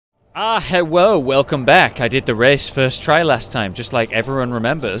Hello, welcome back. I did the race first try last time, just like everyone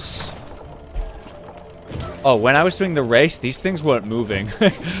remembers. Oh, when I was doing the race, these things weren't moving.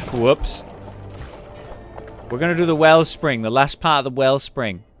 Whoops. We're gonna do the wellspring, the last part of the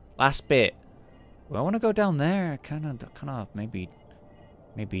wellspring. Last bit. Well, I want to go down there. Kind of, maybe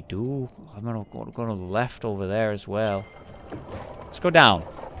do. I'm gonna go to the left over there as well. Let's go down.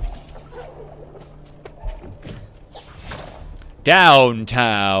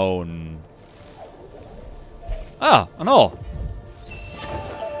 Downtown. Ah, an ore.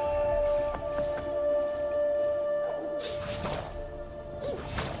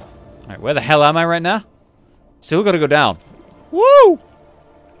 Alright, where the hell am I right now? Still gotta go down. Woo!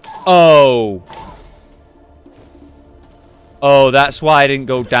 Oh. Oh, that's why I didn't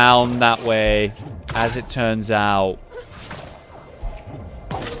go down that way, as it turns out.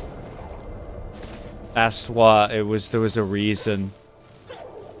 That's what it was. There was a reason.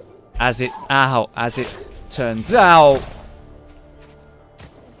 As it turns out.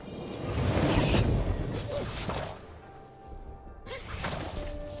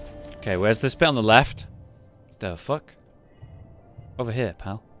 Okay, where's this bit on the left? The fuck? Over here,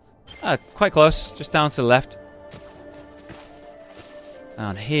 pal. Quite close. Just down to the left.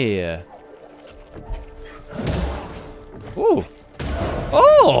 Down here. Ooh.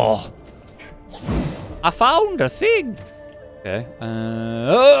 Oh! I found a thing. Okay.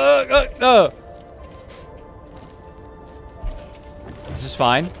 This is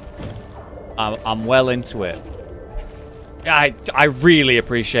fine. I'm well into it. I really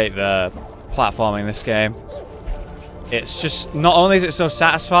appreciate the platforming in this game. It's just, not only is it so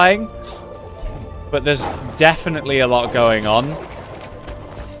satisfying, but there's definitely a lot going on.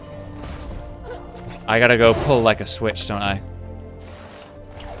 I gotta go pull like a switch, don't I?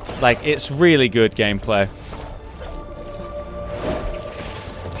 Like, it's really good gameplay.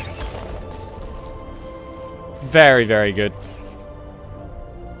 Very, very good.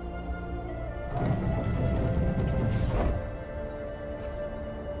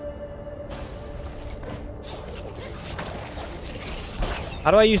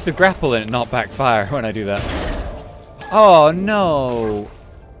 How do I use the grapple and it not backfire when I do that? Oh, no.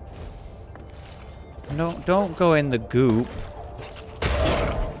 No, don't go in the goop.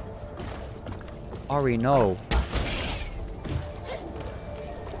 Ori, no.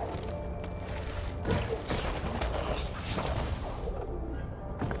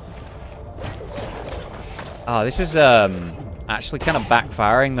 Oh, this is actually kind of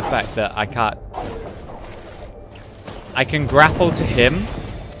backfiring, the fact that I can grapple to him,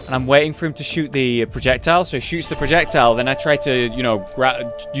 and I'm waiting for him to shoot the projectile. So he shoots the projectile, then I try to, you know,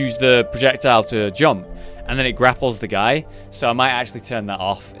 use the projectile to jump, and then it grapples the guy. So I might actually turn that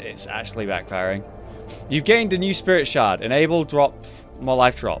off. It's actually backfiring. You've gained a new spirit shard. Enable more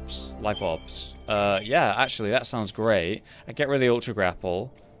life drops. Life orbs. Yeah, actually, that sounds great. I get rid of the ultra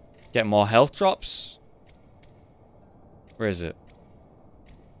grapple. Get more health drops. Where is it?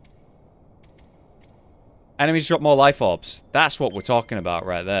 Enemies drop more life orbs. That's what we're talking about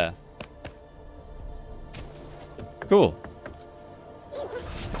right there. Cool.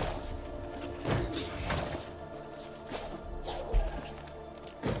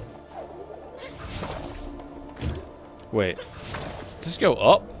 Wait. Does this go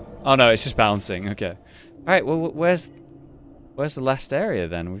up? Oh no, it's just bouncing. Okay. Alright, well, where's the last area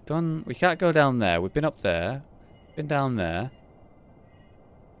then? We can't go down there. We've been up there. Been down there.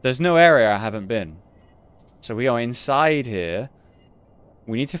 There's no area I haven't been. So we are inside here.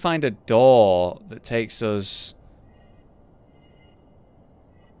 We need to find a door that takes us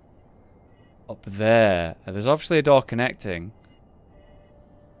up there. There's obviously a door connecting.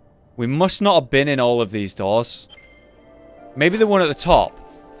 We must not have been in all of these doors. Maybe the one at the top.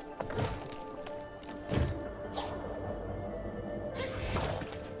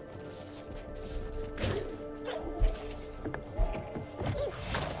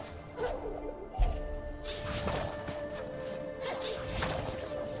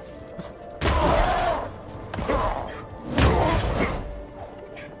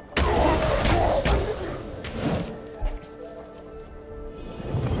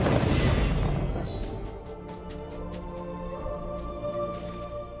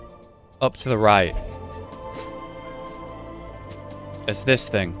 Up to the right. It's this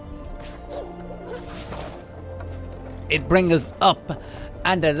thing. It brings us up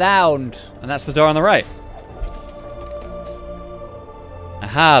and around. And that's the door on the right.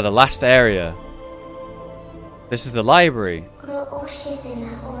 Aha, the last area. This is the library.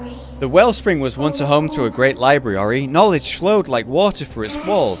 The wellspring was once a home to a great library, Ori. Knowledge flowed like water through its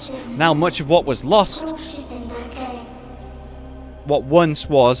walls. Now much of what was lost What once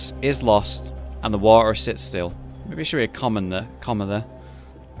was is lost, and the water sits still. Maybe it should be a comma there.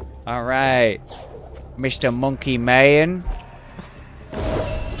 Alright. Mr. Monkey Man.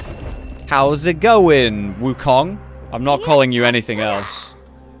 How's it going, Wukong? I'm not calling you anything else.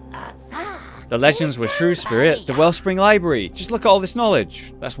 The legends were true, Spirit. The Wellspring Library. Just look at all this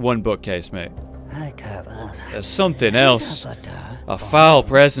knowledge. That's one bookcase, mate. There's something else. A foul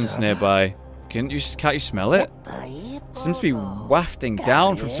presence nearby. Can't you smell it? Seems to be wafting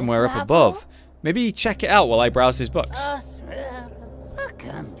down from somewhere up above. Maybe check it out while I browse these books.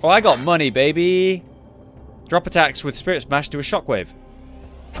 Oh, I got money, baby. Drop attacks with Spirit Smash to a shockwave.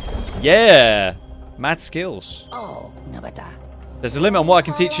 Yeah. Mad skills. There's a limit on what I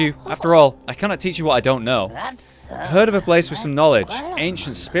can teach you. After all, I cannot teach you what I don't know. I heard of a place with some knowledge.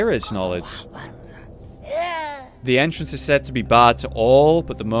 Ancient spirits knowledge. The entrance is said to be barred to all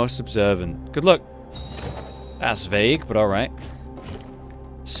but the most observant. Good luck. That's vague, but alright.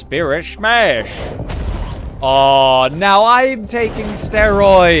 Spirit Smash! Oh, now I'm taking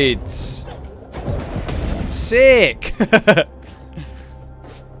steroids! Sick!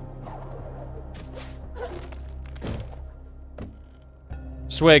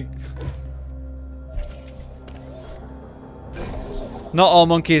 Swig. Not all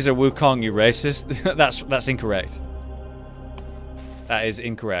monkeys are Wukong, you racist. That's incorrect. That is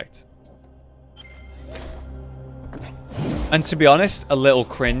incorrect. And to be honest, a little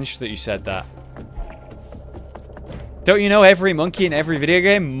cringe that you said that. Don't you know every monkey in every video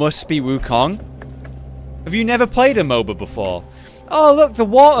game must be Wukong? Have you never played a MOBA before? Oh, look, the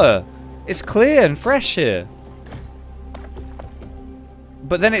water. It's clear and fresh here.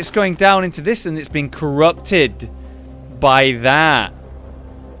 But then it's going down into this and it's been corrupted by that.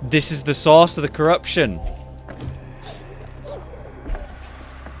 This is the source of the corruption.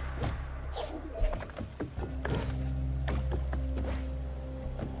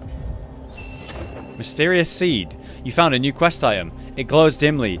 Mysterious seed. You found a new quest item. It glows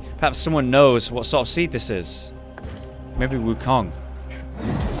dimly. Perhaps someone knows what sort of seed this is. Maybe Wukong.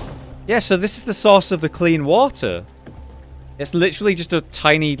 Yeah, so this is the source of the clean water. It's literally just a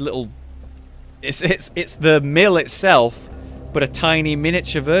tiny little... It's the mill itself, but a tiny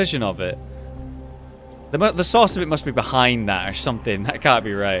miniature version of it. The source of it must be behind that or something. That can't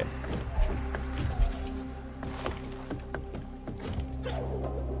be right.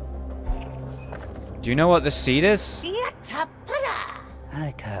 Do you know what the seed is?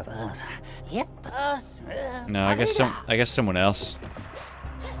 No, I guess someone else.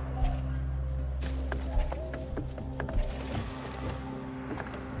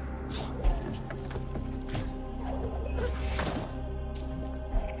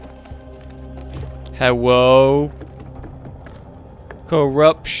 Hello.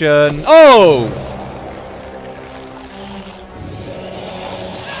 Corruption. Oh!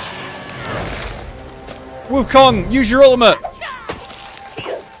 Wukong, use your ultimate!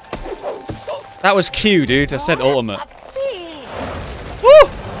 That was Q, dude. I said ultimate. Woo!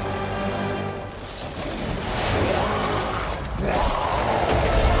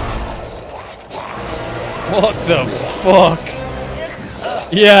 What the fuck?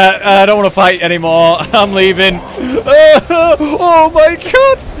 Yeah, I don't want to fight anymore. I'm leaving. Oh my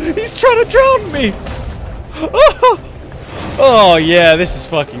god! He's trying to drown me! Oh yeah, this is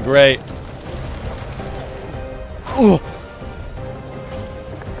fucking great. Ooh.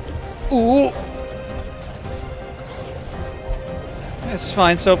 Ooh. It's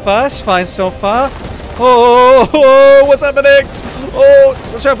fine so far. It's fine so far. Oh, what's happening?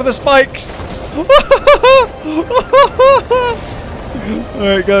 Oh, watch out for the spikes.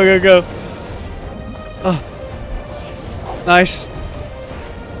 Alright, go, go, go. Oh. Nice.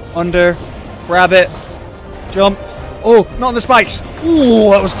 Under. Grab it. Jump. Oh, not on the spikes. Ooh,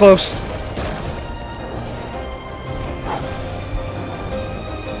 that was close.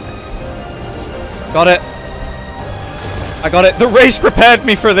 Got it. I got it. The race prepared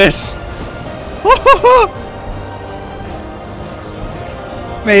me for this.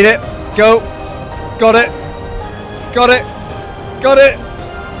 Made it. Go. Got it. Got it. Got it.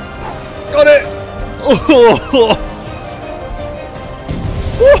 Got it.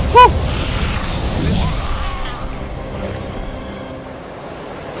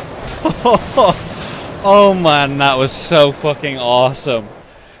 Oh man, that was so fucking awesome.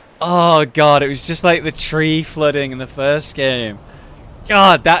 Oh god, it was just like the tree flooding in the first game.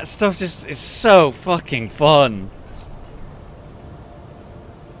 God, that stuff just is so fucking fun.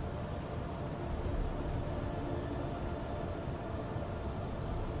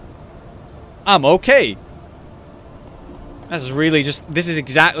 I'm okay. That's really just... This is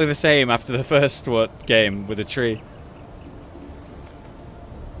exactly the same after the first game with the tree.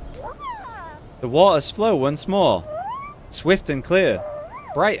 The waters flow once more. Swift and clear.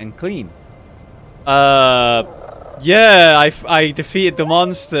 Bright and clean. Yeah, I defeated the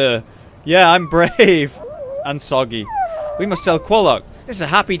monster. Yeah, I'm brave. And soggy. We must tell Quolock. This is a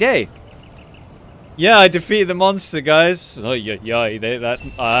happy day. Yeah, I defeated the monster, guys. Oh, yeah,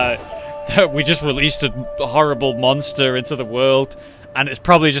 we just released a horrible monster into the world. And it's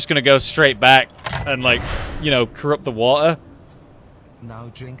probably just gonna go straight back and, like, you know, corrupt the water.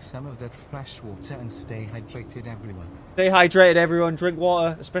 Now drink some of that fresh water and stay hydrated, everyone. Stay hydrated, everyone. Drink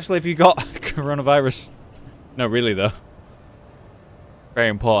water, especially if you got coronavirus. No, really, though. Very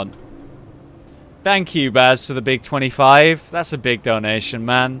important. Thank you, Baz, for the big 25. That's a big donation,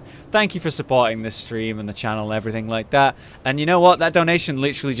 man. Thank you for supporting this stream and the channel and everything like that. And you know what? That donation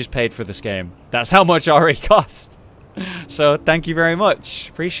literally just paid for this game. That's how much it already cost. So, thank you very much.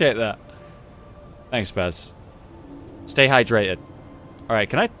 Appreciate that. Thanks, Baz. Stay hydrated. Alright,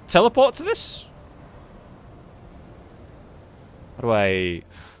 can I teleport to this? How do I...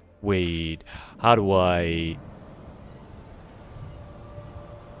 Wait. How do I...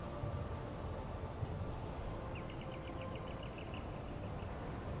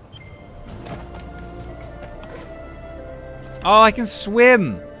 Oh, I can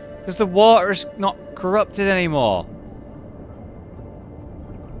swim! Because the water's not corrupted anymore.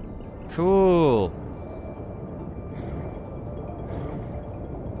 Cool.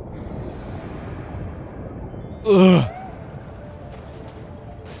 Ugh.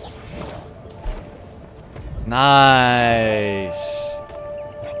 Nice.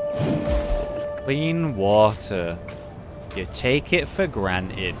 Clean water. You take it for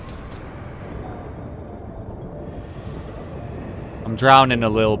granted. I'm drowning a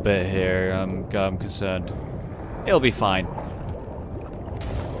little bit here. I'm concerned. It'll be fine.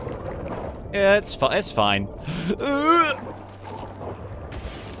 Yeah, it's fine.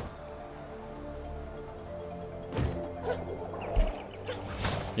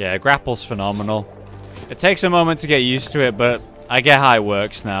 Yeah, grapple's phenomenal. It takes a moment to get used to it, but I get how it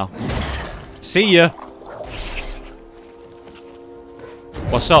works now. See ya!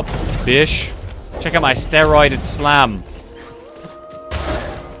 What's up, bish? Check out my steroided slam.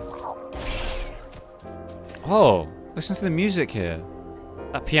 Oh, listen to the music here.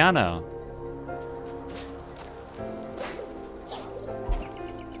 That piano.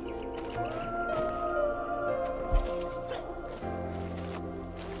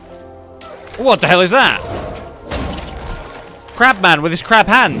 What the hell is that? Crabman with his crab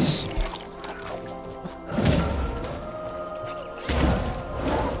hands.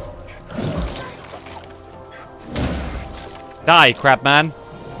 Die, Crabman.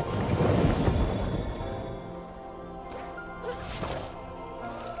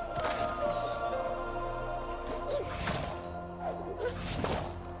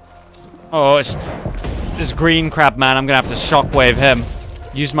 Oh, it's this green Crabman. I'm gonna have to shockwave him.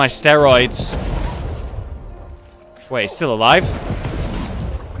 Use my steroids. Wait, still alive?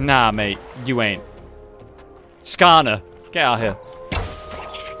 Nah, mate. You ain't. Skarner, get out here.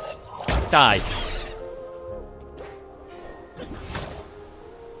 Die.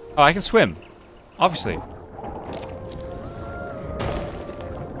 Oh, I can swim. Obviously.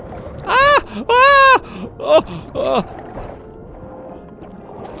 Ah! Ah! Oh! Oh!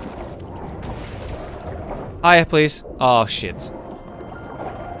 Hiya, please. Oh, shit.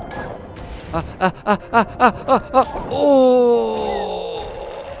 Oh!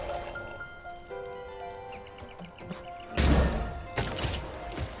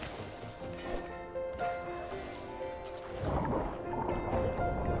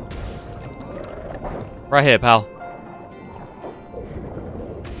 Right here, pal.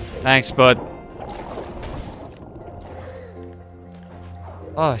 Thanks, bud.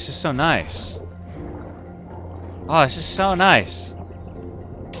 Oh, it's just so nice. Oh, it's just so nice.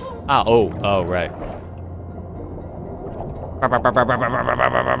 Ah, oh, right.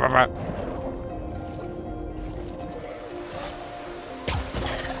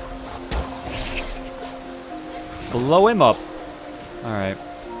 Blow him up. Alright.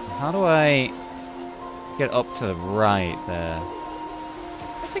 How do I get up to the right there?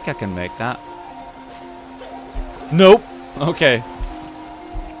 I think I can make that. Nope. Okay.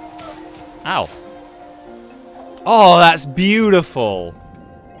 Ow. Oh, that's beautiful.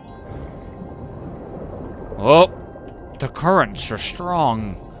 Oh, the currents are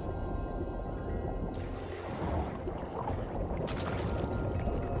strong.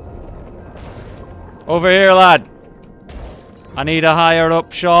 Over here, lad. I need a higher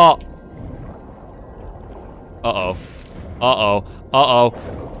up shot. Uh-oh. Uh-oh. Uh-oh.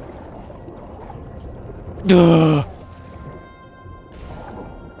 Ugh.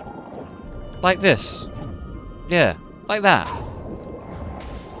 Like this. Yeah, like that.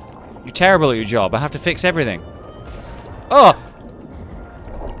 You're terrible at your job. I have to fix everything. Oh!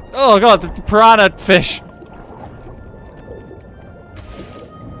 Oh god, the piranha fish.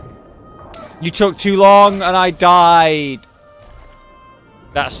 You took too long and I died.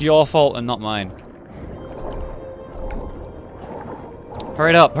 That's your fault and not mine.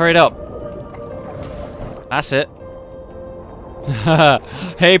 Hurry it up, hurry it up. That's it.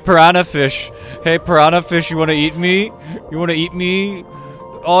 Hey piranha fish. Hey piranha fish, you wanna eat me? You wanna eat me?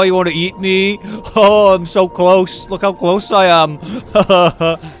 Oh, you wanna eat me? Oh, I'm so close. Look how close I am.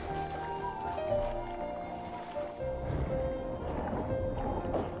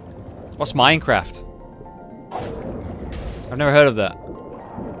 What's Minecraft? I've never heard of that.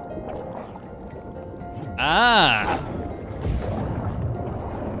 Ah!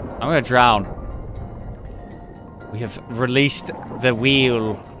 I'm gonna drown. We have released the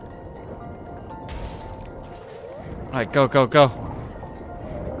wheel. Alright, go, go, go.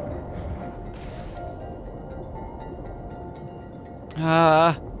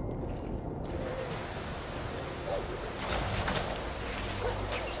 Ah.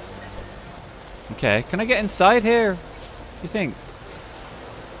 Okay, can I get inside here? You think?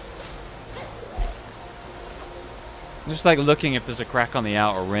 I'm just like looking if there's a crack on the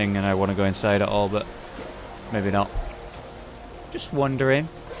outer ring and I want to go inside at all, but maybe not. Just wondering.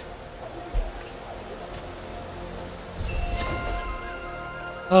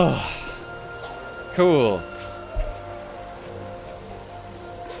 Oh, cool.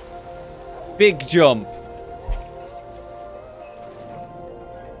 Big jump.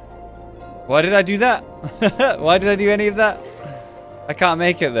 Why did I do that? Why did I do any of that? I can't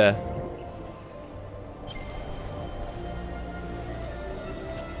make it there.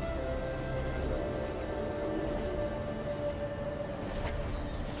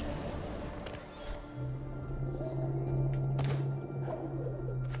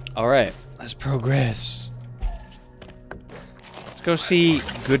 Alright, let's progress. Let's go see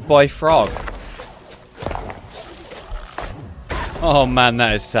Good Boy Frog. Oh man,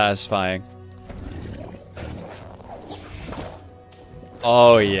 that is satisfying.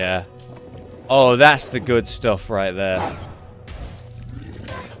 Oh yeah. Oh, that's the good stuff right there.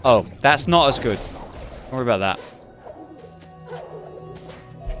 Oh, that's not as good. Don't worry about that.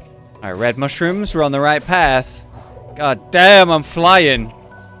 Alright, red mushrooms, we're on the right path. God damn, I'm flying.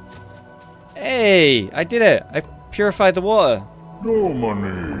 Hey, I did it. I purified the water.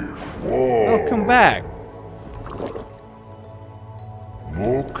 Oh, come back.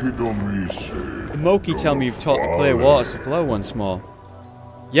 The Moki tell me you've taught the clear waters to flow once more.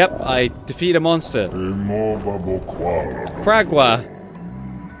 Yep, I defeat a monster. Kragwa.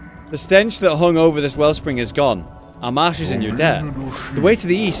 The stench that hung over this wellspring is gone. Our marsh is in your debt. The way to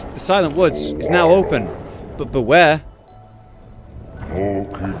the east, the Silent Woods, is now open. But beware.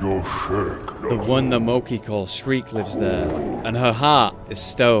 The one the Moki call Shriek lives there, and her heart is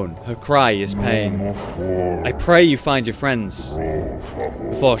stone, her cry is pain. I pray you find your friends,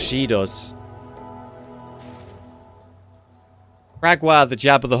 before she does. Ragwar the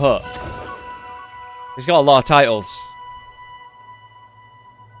Jab of the Hut. He's got a lot of titles.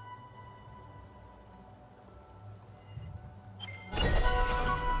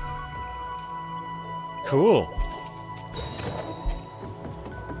 Cool.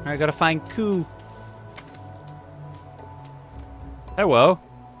 I gotta find Koo. Hello.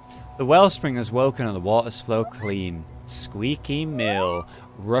 The wellspring has woken and the waters flow clean. Squeaky mill.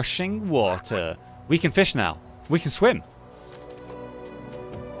 Rushing water. We can fish now. We can swim.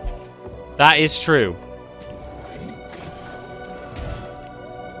 That is true.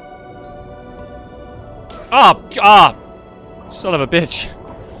 Ah! Ah! Son of a bitch.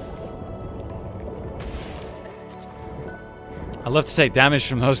 I love to take damage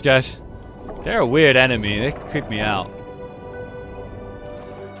from those guys. They're a weird enemy. They creep me out.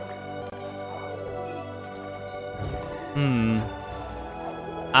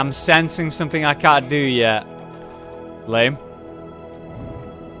 I'm sensing something I can't do yet. Lame.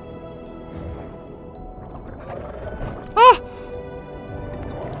 Ah!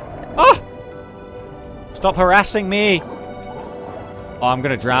 Ah! Stop harassing me. Oh, I'm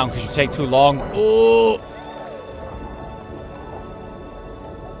gonna drown because you take too long. Oh!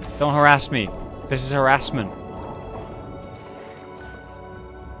 Don't harass me. This is harassment.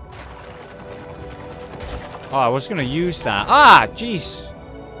 Oh, I was gonna use that. Ah, jeez.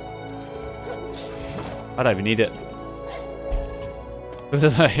 I don't even need it.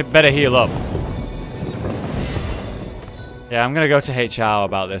 Better heal up. Yeah, I'm gonna go to HR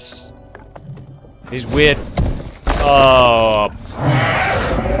about this. These weird. Oh.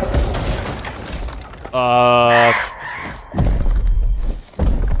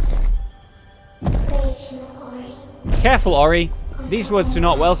 Careful, Ori. These words do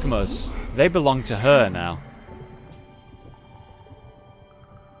not welcome us. They belong to her now.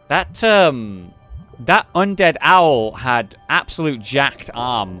 That undead owl had absolute jacked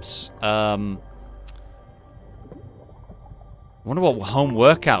arms. Wonder what home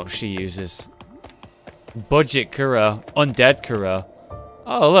workout she uses. Budget Kuro. Undead Kuro.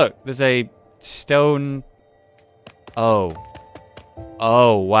 Oh, look. There's a stone... Oh.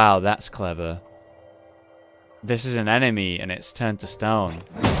 Oh, wow. That's clever. This is an enemy, and it's turned to stone.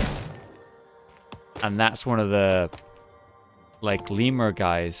 And that's one of the... like, lemur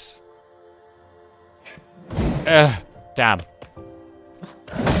guys. Damn.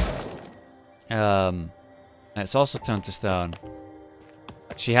 It's also turned to stone.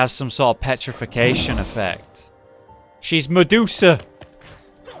 She has some sort of petrification effect. She's Medusa!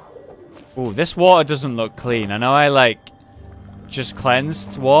 Ooh, this water doesn't look clean. I know I, like, just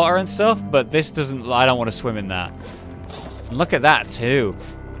cleansed water and stuff, but this doesn't... I don't want to swim in that. And look at that, too.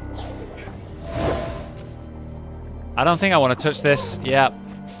 I don't think I want to touch this. Yep.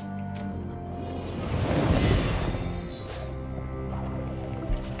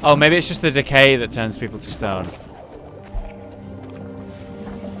 Oh, maybe it's just the decay that turns people to stone.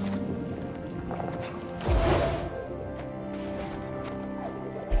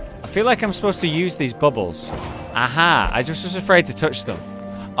 I feel like I'm supposed to use these bubbles. Aha, I just was afraid to touch them.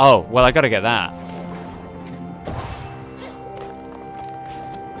 Oh, well, I gotta get that.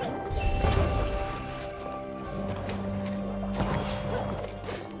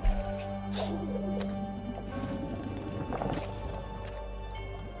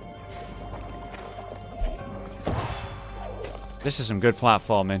 This is some good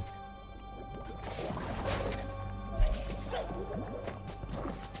platforming.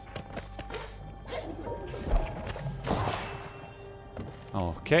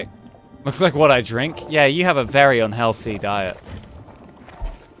 Okay. Looks like what I drink. Yeah, you have a very unhealthy diet.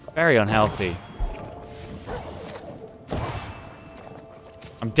 Very unhealthy.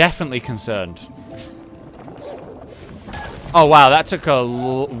 I'm definitely concerned. Oh, wow, that took a...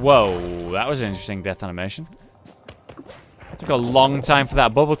 Whoa, that was an interesting death animation. Took a long time for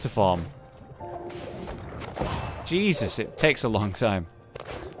that bubble to form. Jesus, it takes a long time.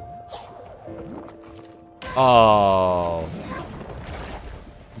 Oh.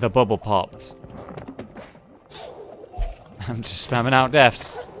 The bubble popped. I'm just spamming out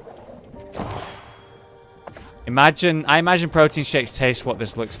deaths. I imagine protein shakes taste what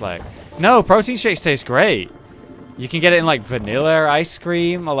this looks like. No, protein shakes taste great. You can get it in like vanilla ice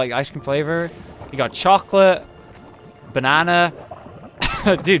cream or like ice cream flavor. You got chocolate. Banana.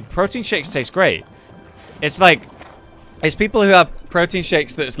 Dude, protein shakes taste great. It's like, it's people who have protein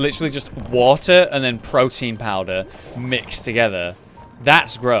shakes that's literally just water and then protein powder mixed together.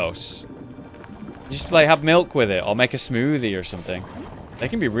 That's gross. Just like have milk with it or make a smoothie or something. They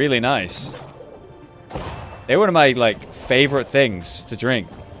can be really nice. They're one of my like favorite things to drink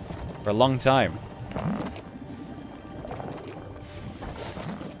for a long time.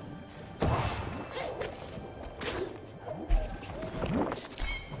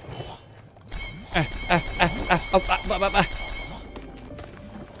 I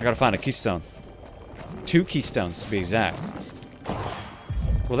gotta find a keystone. 2 keystones to be exact.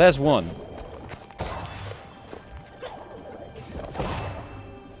 Well, there's one.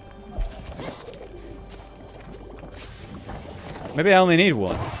 Maybe I only need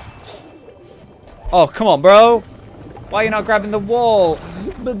one. Oh, come on, bro. Why are you not grabbing the wall?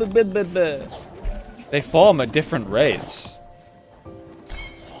 They form at different rates.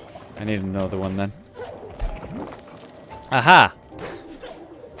 I need another one then. Aha!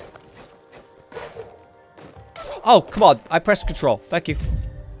 Oh, come on. I pressed control. Thank you.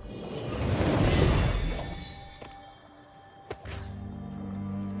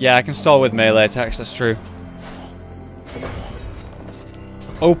 Yeah, I can stall with melee attacks. That's true.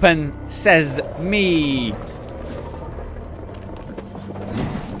 Open says me.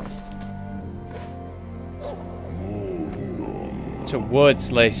 The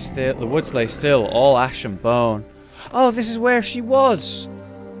woods lay still, all ash and bone. Oh, this is where she was.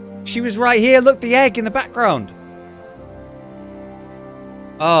 She was right here. Look, the egg in the background.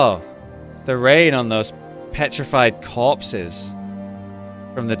 Oh, the rain on those petrified corpses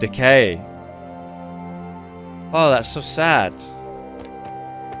from the decay. Oh, that's so sad.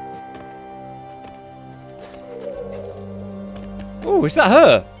 Oh, is that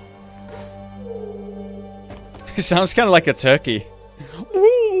her? It sounds kind of like a turkey.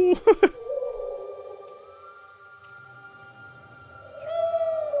 Woo!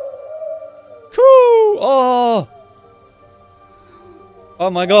 Cool! Oh! Oh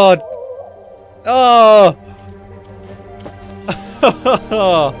my god! Oh!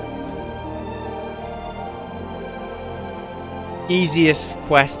 Easiest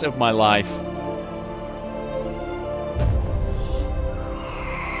quest of my life.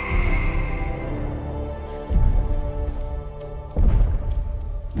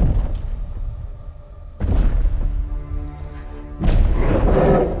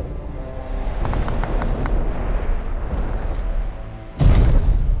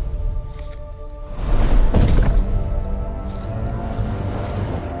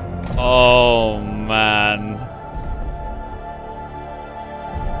 Oh, man.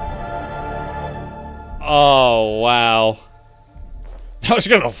 Oh, wow. Let's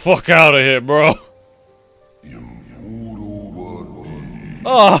get the fuck out of here, bro.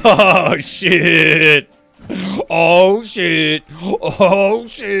 Oh, shit. Oh, shit. Oh,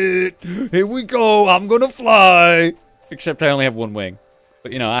 shit. Here we go. I'm gonna fly. Except I only have one wing.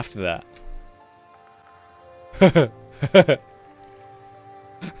 But, you know, after that.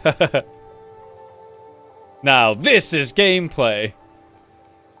 Now, this is gameplay.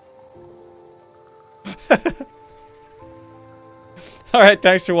 Alright,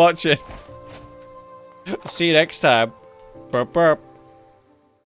 thanks for watching. See you next time. Burp burp.